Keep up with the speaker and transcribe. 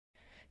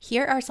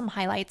Here are some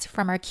highlights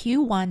from our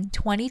Q1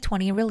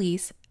 2020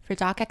 release for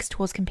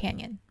DocXtools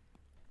Companion.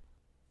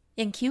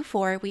 In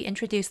Q4, we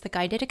introduced the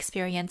guided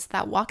experience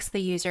that walks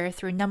the user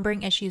through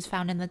numbering issues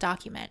found in the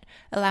document,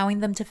 allowing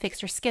them to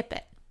fix or skip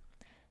it.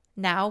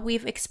 Now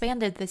we've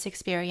expanded this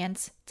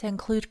experience to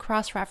include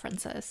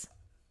cross-references.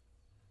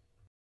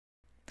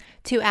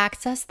 To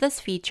access this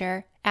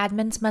feature,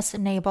 admins must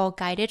enable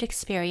guided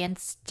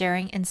experience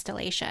during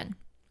installation.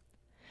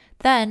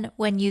 Then,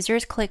 when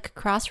users click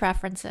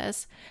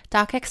cross-references,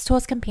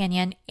 DocXtools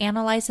Companion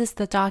analyzes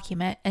the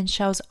document and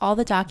shows all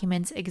the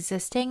document's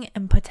existing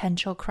and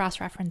potential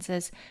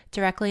cross-references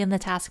directly in the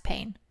task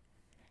pane.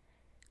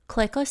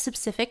 Click a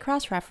specific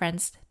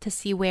cross-reference to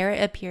see where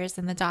it appears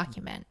in the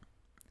document.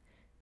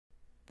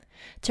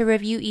 To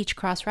review each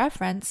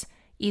cross-reference,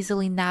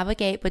 easily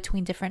navigate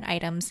between different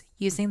items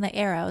using the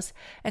arrows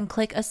and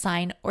click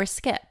Assign or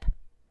Skip.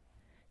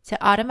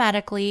 To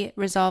automatically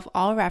resolve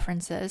all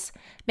references,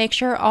 make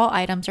sure all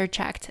items are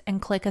checked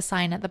and click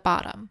Assign at the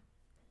bottom.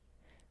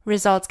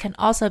 Results can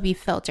also be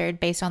filtered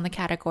based on the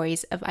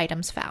categories of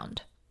items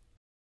found.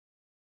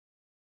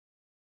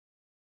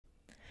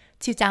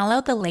 To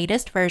download the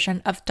latest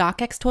version of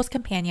DocXtools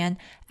Companion,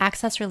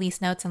 access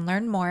release notes, and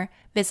learn more,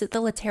 visit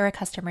the Litera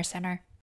Customer Center.